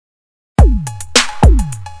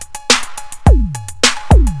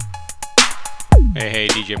Hey,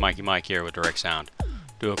 DJ Mikey Mike here with Direct Sound.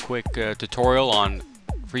 Do a quick tutorial on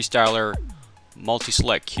Freestyler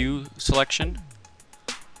Multiselect cue selection.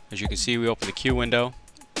 As you can see, we open the cue window,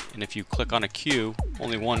 and if you click on a cue,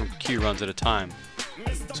 only one cue runs at a time.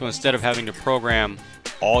 So instead of having to program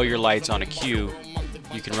all your lights on a cue,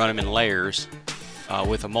 you can run them in layers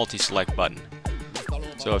with a Multiselect button.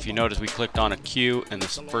 So if you notice, we clicked on a cue, and the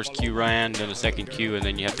first cue ran, then the second cue, and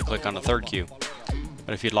then you have to click on the third cue.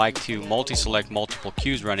 But if you'd like to multi-select multiple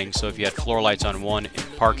cues running, so if you had floor lights on one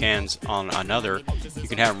and park hands on another, you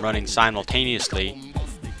can have them running simultaneously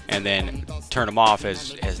and then turn them off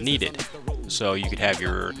as needed. So you could have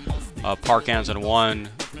your park hands on one,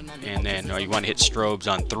 and then you want to hit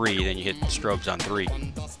strobes on three, then you hit strobes on three.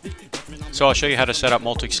 So I'll show you how to set up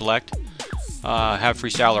multi-select. Have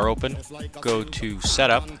Freestyler open, go to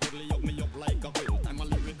Setup,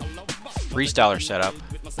 Freestyler Setup,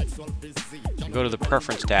 go to the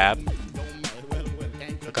Preference tab,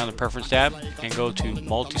 click on the Preference tab, and go to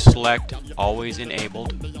Multiselect Always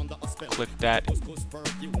Enabled. Click that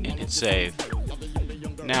and hit Save.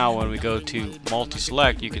 Now when we go to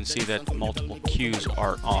Multiselect, you can see that multiple cues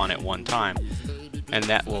are on at one time, and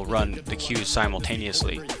that will run the cues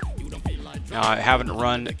simultaneously. Now I haven't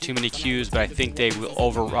run too many cues, but I think they will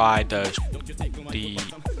override the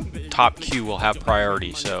top cue will have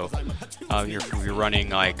priority. So if you're running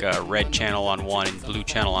like a red channel on one and blue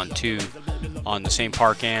channel on two on the same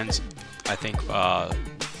park hands, I think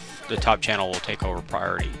the top channel will take over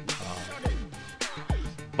priority.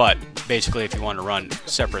 But basically, if you want to run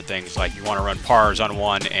separate things, like you want to run pars on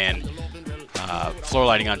one and floor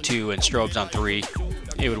lighting on two and strobes on three,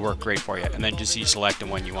 it would work great for you. And then just deselect them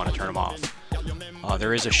when you want to turn them off.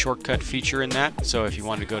 There is a shortcut feature in that, so if you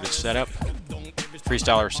want to go to Setup,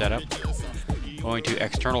 Freestyler Setup, going to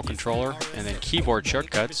External Controller, and then Keyboard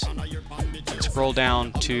Shortcuts, and scroll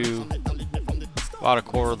down to about a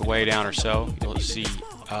quarter of the way down or so, you'll see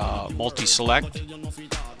Multiselect.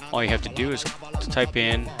 All you have to do is to type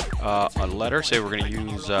in a letter, say we're going to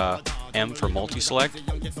use M for Multiselect,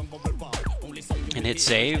 and hit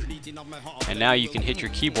Save. And now you can hit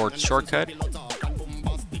your keyboard shortcut,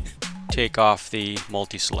 take off the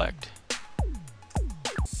Multiselect.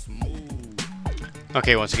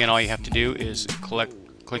 Okay, once again, all you have to do is click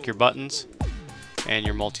your buttons, and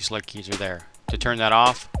your Multiselect keys are there. To turn that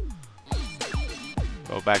off,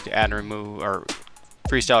 go back to Add and Remove, or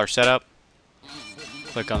Freestyler Setup,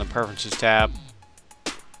 click on the Preferences tab,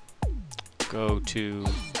 go to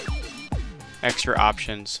Extra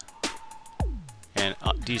Options, and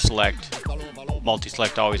deselect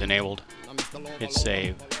Multiselect Always Enabled, hit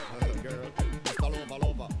Save.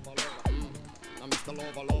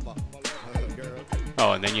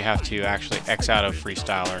 Oh, and then you have to actually X out of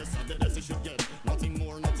Freestyler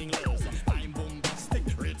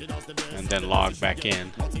and then log back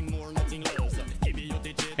in,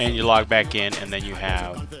 and you log back in, and then you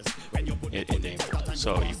have it enabled.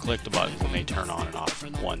 So you click the buttons and they turn on and off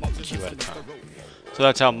one cue at a time. So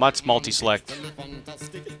that's how much Multiselect.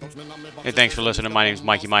 Hey, thanks for listening. My name is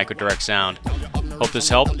Mikey Mike with Direct Sound. Hope this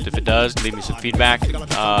helped. If it does, leave me some feedback. If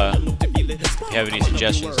you have any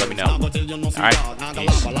suggestions, let me know. Alright,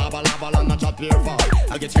 peace.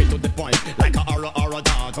 I'll get straight to the point, like a aura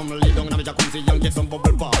dart. Come lay down and jacuzzi and get some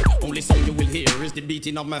bubble bath. Only song you will hear is the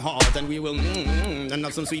beating of my heart, and we will and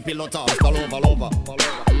have some sweet pillow talk. I'm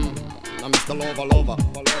Mr. Lover,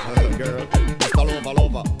 girl. Mr.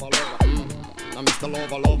 Lover, I'm Mr.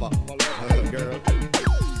 Lover, girl.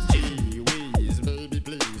 Gee whiz, baby,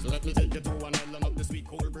 please let me take you to